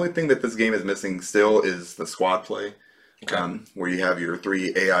now. The only thing that this game is missing still is the squad play, where you have your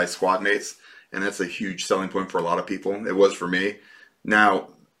 3 AI squad mates. And that's a huge selling point for a lot of people. It was for me. Now,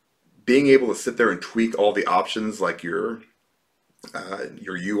 being able to sit there and tweak all the options, like your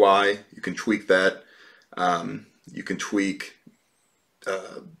UI, you can tweak that. You can tweak...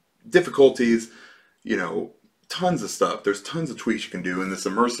 difficulties, tons of stuff. There's tons of tweaks you can do in this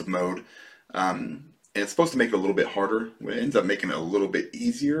immersive mode, and it's supposed to make it a little bit harder. It ends up making it a little bit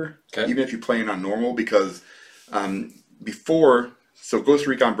easier, even if you're playing on normal, because before, so Ghost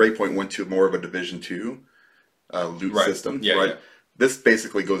Recon Breakpoint went to more of a Division 2 loot system, right? Yeah. This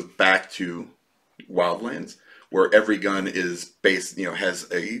basically goes back to Wildlands, where every gun is based,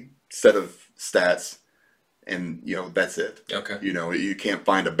 has a set of stats. And, that's it. Okay. You can't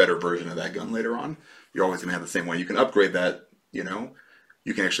find a better version of that gun later on. You're always going to have the same one. You can upgrade that,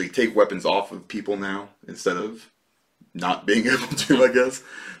 You can actually take weapons off of people now instead of not being able to, I guess.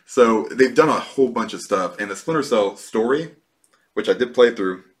 So they've done a whole bunch of stuff. And the Splinter Cell story, which I did play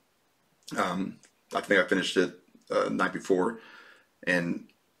through, I think I finished it the night before. And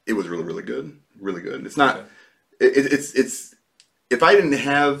it was really, really good. Really good. It's not... It's if I didn't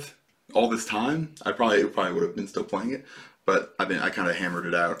have... all this time, I probably would have been still playing it, but I kind of hammered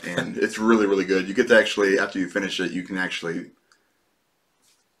it out, and it's really, really good. You get to actually, after you finish it, you can actually,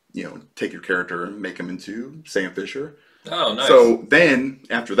 take your character and make him into Sam Fisher. Oh, nice. So then,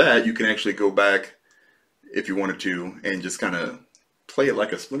 after that, you can actually go back, if you wanted to, and just kind of play it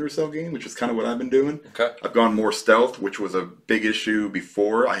like a Splinter Cell game, which is kind of what I've been doing. Okay. I've gone more stealth, which was a big issue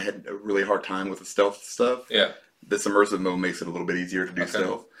before. I had a really hard time with the stealth stuff. Yeah. This immersive mode makes it a little bit easier to do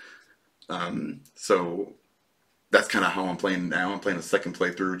stealth. So that's kind of how I'm playing now. I'm playing a second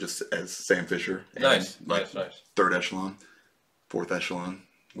playthrough just as Sam Fisher. Nice. 3rd echelon, 4th echelon,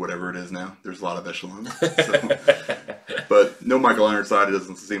 whatever it is now. There's a lot of echelons. But no Michael Ironside. It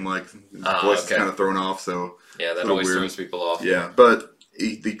doesn't seem like his voice is kind of thrown off. So yeah, that always throws people off. Yeah, but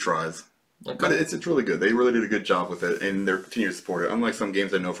he tries. Okay. But it's really good. They really did a good job with it, and they're continuing to support it. Unlike some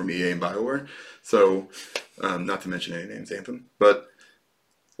games I know from EA and BioWare. So, not to mention any names, Anthem, but.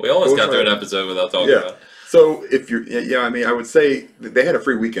 We almost got through an episode without talking about it. So if you're, I would say they had a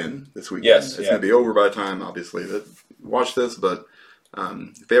free weekend this weekend. Yes, it's going to be over by the time, obviously, that watch this. But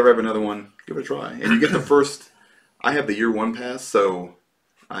if they ever have another one, give it a try. And you get the first. I have the year 1 pass, so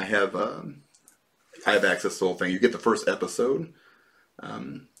I have access to the whole thing. You get the first episode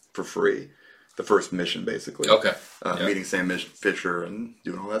for free, the first mission basically. Okay. Meeting Sam Fisher and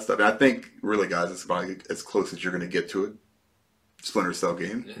doing all that stuff. And I think, really, guys, it's probably as close as you're going to get to it. Splinter Cell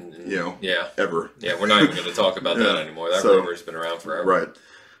game, ever. Yeah, we're not even going to talk about that anymore. That rumor's been around forever. Right.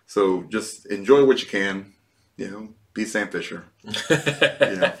 So just enjoy what you can. Be Sam Fisher.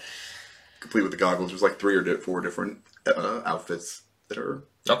 Complete with the goggles. There's like 3 or 4 different outfits that are.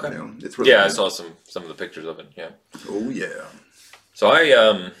 Okay. It's really cool. I saw some of the pictures of it. Yeah. Oh yeah.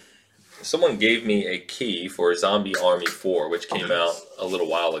 So someone gave me a key for Zombie Army 4, which came out a little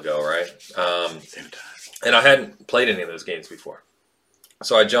while ago, right? And I hadn't played any of those games before.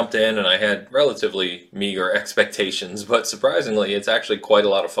 So I jumped in and I had relatively meager expectations, but surprisingly, it's actually quite a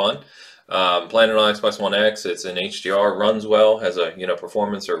lot of fun. Playing it on Xbox One X, it's in HDR, runs well, has a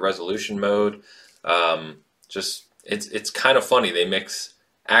performance or resolution mode. It's kind of funny. They mix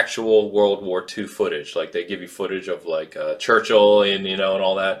actual World War II footage, like they give you footage of like Churchill and and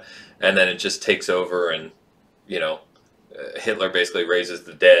all that, and then it just takes over and Hitler basically raises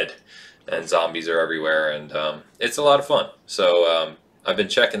the dead, and zombies are everywhere, and it's a lot of fun. So I've been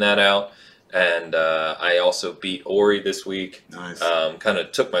checking that out, and I also beat Ori this week. Nice. Kind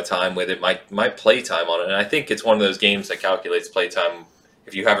of took my time with it, my play time on it, and I think it's one of those games that calculates play time.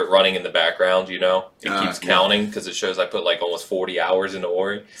 If you have it running in the background, it keeps counting because it shows I put like almost 40 hours into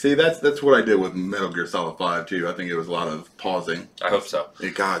Ori. See, that's what I did with Metal Gear Solid 5 too. I think it was a lot of pausing. I hope so.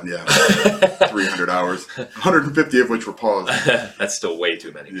 God, yeah. 300 hours. 150 of which were paused. That's still way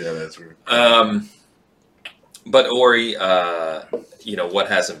too many. Yeah, that's weird. But Ori, what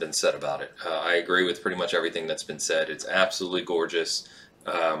hasn't been said about it? I agree with pretty much everything that's been said. It's absolutely gorgeous,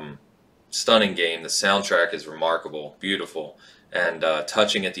 stunning game. The soundtrack is remarkable, beautiful, and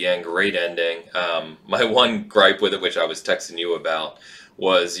touching at the end. Great ending. My one gripe with it, which I was texting you about,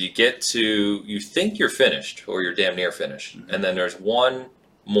 was you think you're finished, or you're damn near finished, and then there's one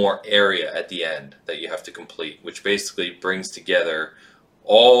more area at the end that you have to complete, which basically brings together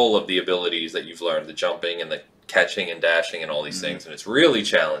all of the abilities that you've learned, the jumping and the catching and dashing and all these things, and it's really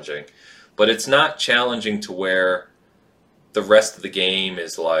challenging. But it's not challenging to where the rest of the game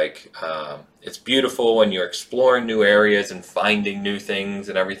is like, it's beautiful and you're exploring new areas and finding new things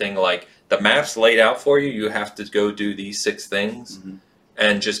and everything. Like, the map's laid out for you, you have to go do these 6 things,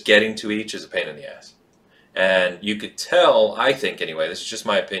 and just getting to each is a pain in the ass. And you could tell, I think anyway, this is just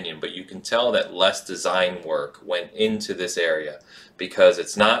my opinion, but you can tell that less design work went into this area, because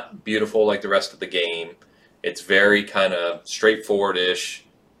it's not beautiful like the rest of the game. It's very kind of straightforward-ish.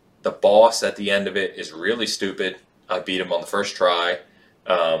 The boss at the end of it is really stupid. I beat him on the first try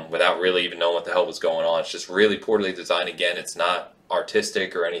without really even knowing what the hell was going on. It's just really poorly designed. Again, it's not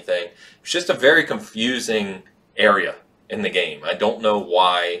artistic or anything. It's just a very confusing area in the game. I don't know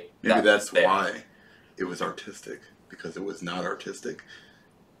why. Maybe that's why it was artistic, because it was not artistic.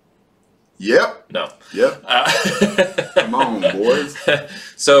 Yep. No. Yep. Come on, boys.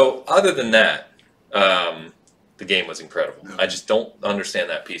 So, other than that, the game was incredible. No. I just don't understand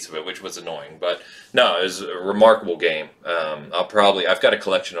that piece of it, which was annoying. But no, it was a remarkable game. I've got a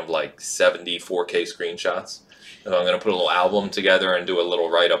collection of like 70 4K screenshots. And I'm going to put a little album together and do a little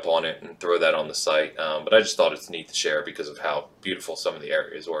write-up on it and throw that on the site. But I just thought it's neat to share because of how beautiful some of the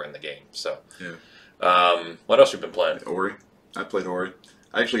areas were in the game. So, yeah. What else have you been playing? Ori. I played Ori.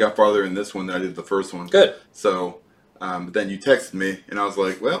 I actually got farther in this one than I did the first one. Good. So, but then you texted me, and I was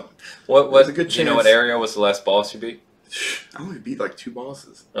like, well, there's a good chance. You know what area was the last boss you beat? I only beat like 2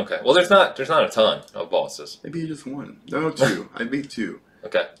 bosses. Okay. Well, there's not a ton of bosses. Maybe just 1. No, 2. I beat 2.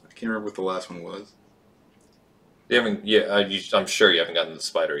 Okay. I can't remember what the last one was. I'm sure you haven't gotten to the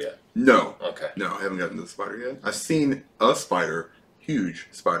spider yet. No. Okay. No, I haven't gotten to the spider yet. I've seen a spider. Huge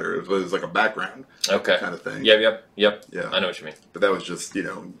spider. It was like a background kind of thing. Yep. Yeah. I know what you mean. But that was just,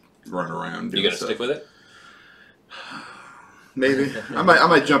 running around. You gonna stick with it? Maybe. I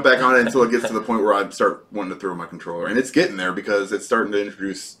might jump back on it until it gets to the point where I start wanting to throw my controller. And it's getting there because it's starting to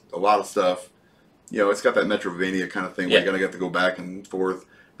introduce a lot of stuff. It's got that Metrovania kind of thing where you're going to have to go back and forth.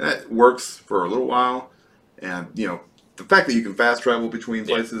 And that works for a little while. And, the fact that you can fast travel between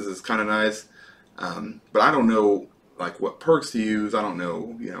places is kind of nice. But I don't know, like, what perks to use. I don't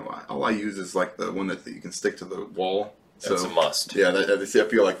know. All I use is, like, the one that you can stick to the wall. That's a must. Yeah, I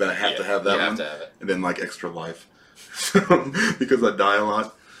feel like that I have to have that one. You have to have it. And then, like, extra life. Because I die a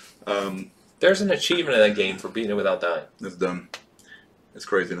lot. There's an achievement in that game for beating it without dying. That's dumb. It's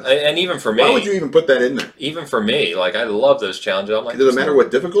craziness. And even for me. Why would you even put that in there? Even for me, like, I love those challenges. I'm like, does it matter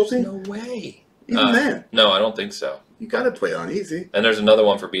what difficulty? No way. Even then? No, I don't think so. You gotta play on easy. And there's another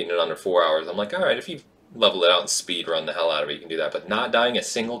one for beating it under 4 hours. I'm like, all right, if you level it out and speed run the hell out of it, you can do that. But not dying a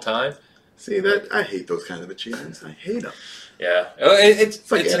single time? See, I hate those kind of achievements. I hate them. Yeah. It's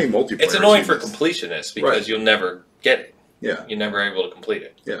like any multiplayer. It's annoying for completionists because you'll never get it. Yeah. You're never able to complete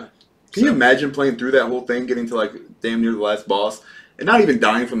it. Yeah. Can you imagine playing through that whole thing, getting to like damn near the last boss, and not even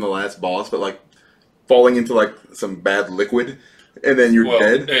dying from the last boss, but like falling into like some bad liquid, and then you're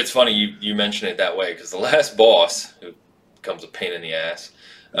dead? It's funny you mention it that way, because the last boss, who becomes a pain in the ass,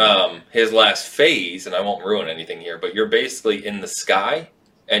 his last phase, and I won't ruin anything here, but you're basically in the sky,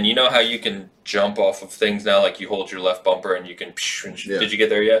 and you know how you can jump off of things now, like you hold your left bumper and you can... Did you get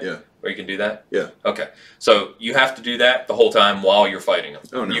there yet? Yeah. Where you can do that? Yeah. Okay. So you have to do that the whole time while you're fighting them.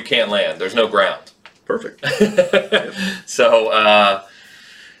 Oh, no. You can't land. There's no ground. Perfect. Yep. So,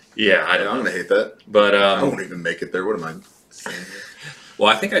 yeah. I'm going to hate that. But I won't even make it there. What am I saying here? Well,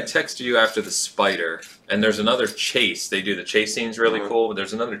 I think I texted you after the spider, and there's another chase. They do the chase scenes really cool, but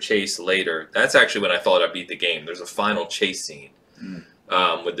there's another chase later. That's actually when I thought I beat the game. There's a final chase scene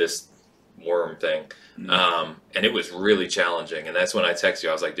with this worm thing. And it was really challenging, and that's when I texted you.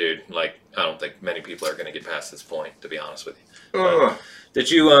 I was like, dude, like, I don't think many people are going to get past this point, to be honest with you. Did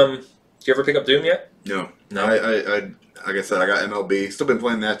you ever pick up Doom yet? No. No? I like I said, I got MLB. Still been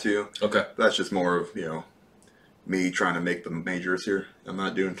playing that too. Okay. That's just more of, me trying to make the majors here. I'm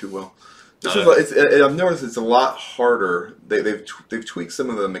not doing too well. I've noticed it's a lot harder. They've tweaked some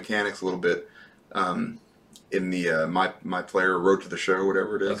of the mechanics a little bit in the my player Road to the Show,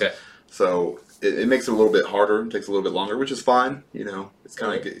 whatever it is. Okay. So it makes it a little bit harder. It takes a little bit longer, which is fine. It's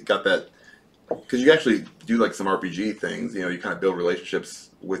kind of got that, because you actually do like some RPG things. You kind of build relationships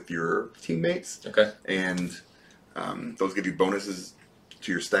with your teammates. Okay. And Those give you bonuses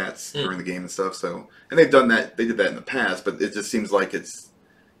to your stats during the game and stuff. So, and they've done that. They did that in the past, but it just seems like it's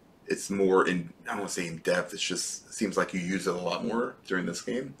more in. I don't want to say in depth. It seems like you use it a lot more during this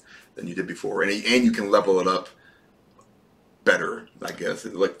game than you did before, and you can level it up better, I guess,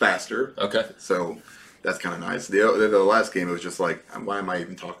 like faster. Okay. So that's kind of nice. The last game, it was just like, why am I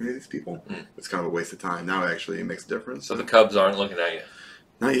even talking to these people? It's kind of a waste of time. Now, actually, it makes a difference. So the Cubs aren't looking at you?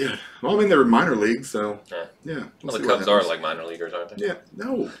 Not yet. Well, I mean, they're minor leagues, so yeah. Well, the Cubs are like minor leaguers, aren't they? Yeah.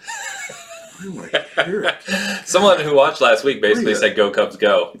 No. I don't want to hear it. Someone who watched last week basically said, "Go Cubs,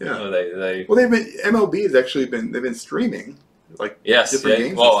 go!" Yeah. Well, MLB has actually been streaming like different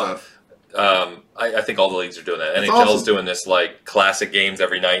games and stuff. I think all the leagues are doing that. That's NHL's awesome. doing this like classic games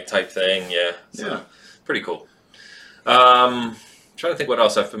every night type thing. Yeah. So, pretty cool. Trying to think what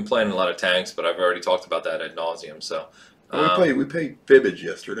else. I've been playing a lot of tanks, but I've already talked about that ad nauseum. So we played Fibbage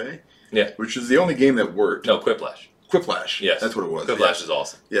yesterday. Yeah. Which is the only game that worked. No, Quiplash. Quiplash. Yes. That's what it was. Quiplash is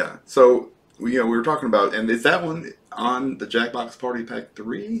awesome. Yeah. So we were talking about, and is that one on the Jackbox Party Pack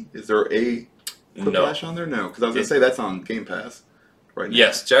 3? Is there a Quiplash on there? No, because I was going to say that's on Game Pass right now.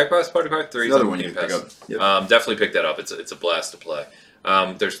 Yes, Jackbox Party Pack 3 is another on one Game you can Pass. pick up. Yep. Definitely pick that up. It's a blast to play.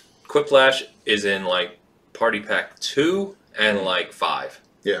 There's Quiplash is in like Party Pack 2 and like 5.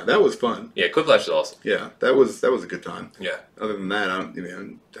 Yeah, that was fun. Yeah, Quiplash is awesome. Yeah, that was a good time. Yeah. Other than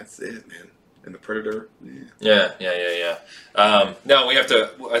that, that's it, man. And the Predator. Yeah. Now we have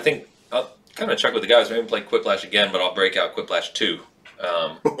to. I think I'll kind of check with the guys. We haven't played Quiplash again, but I'll break out Quiplash 2,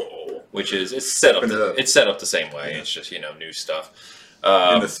 which is it's set up the same way. It's just new stuff.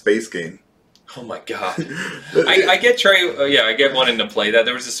 In the space game. Oh my god! I get Trey. I get wanting to play that.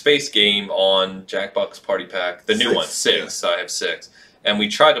 There was a space game on Jackbox Party Pack, the new one, 6. I have 6. And we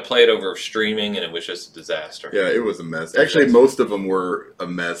tried to play it over streaming, and it was just a disaster. Yeah, it was a mess. Actually, most of them were a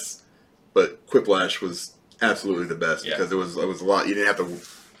mess, but Quiplash was absolutely the best because it was a lot. You didn't have to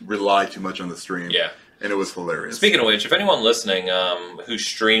rely too much on the stream. Yeah. And it was hilarious. Speaking of which, if anyone listening who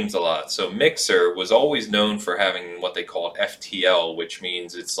streams a lot, so Mixer was always known for having what they called FTL, which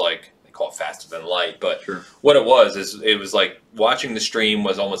means it's like, they call it faster than light, but what it was like watching the stream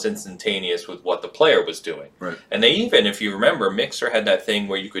was almost instantaneous with what the player was doing. Right. And they even, if you remember, Mixer had that thing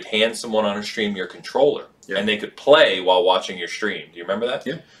where you could hand someone on a stream your controller, and they could play while watching your stream. Do you remember that?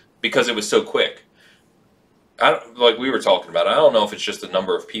 Yeah. Because it was so quick. Like we were talking about, I don't know if it's just the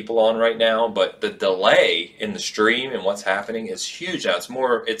number of people on right now, but the delay in the stream and what's happening is huge now.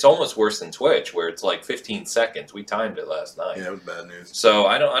 It's almost worse than Twitch, where it's like 15 seconds. We timed it last night. Yeah, it was bad news. So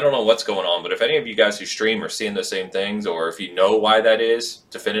I don't know what's going on, but if any of you guys who stream are seeing the same things, or if you know why that is,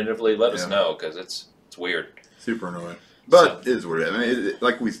 definitively let us know, because it's weird. Super annoying. But it is what it is. I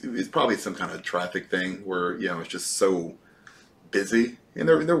mean, it's probably some kind of traffic thing where, it's just so busy, and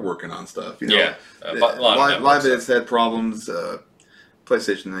they're working on stuff. Yeah, Live Ed's had problems.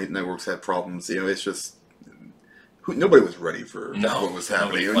 PlayStation Networks had problems. It's just nobody was ready for what was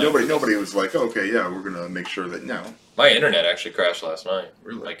happening. Nobody was like, okay, yeah, we're gonna make sure that My internet actually crashed last night.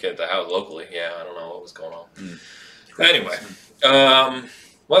 Really? Like at the house locally. Yeah, I don't know what was going on. Anyway, well,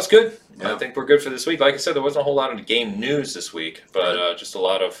 that's good. Yeah. I think we're good for this week. Like I said, there wasn't a whole lot of game news this week, but just a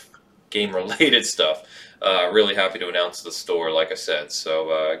lot of game-related stuff. Really happy to announce the store, like I said.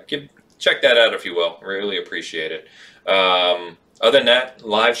 So check that out if you will. Really appreciate it. Other than that,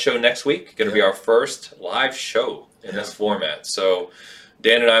 live show next week. Going to be our first live show in this format. So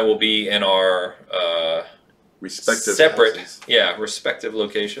Dan and I will be in our respective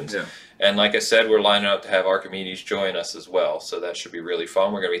locations. Yeah. And like I said, we're lining up to have Archimedes join us as well. So that should be really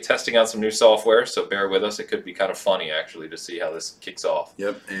fun. We're going to be testing out some new software, so bear with us. It could be kind of funny, actually, to see how this kicks off.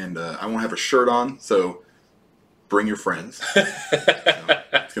 Yep, and I won't have a shirt on, so bring your friends.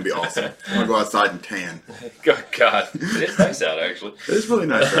 It's going to be awesome. I'm going to go outside and tan. God. It is nice out, actually. It is really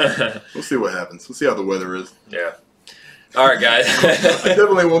nice out. We'll see what happens. We'll see how the weather is. Yeah. All right, guys. I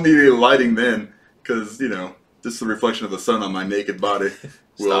definitely won't need any lighting then, because, just the reflection of the sun on my naked body.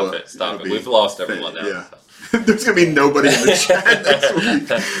 Stop it. We've lost everyone now. Yeah. There's going to be nobody in the chat next week.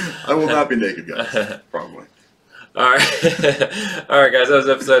 I will not be naked, guys. Probably. All right. All right, guys. That was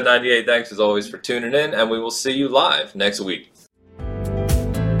episode 98. Thanks, as always, for tuning in, and we will see you live next week.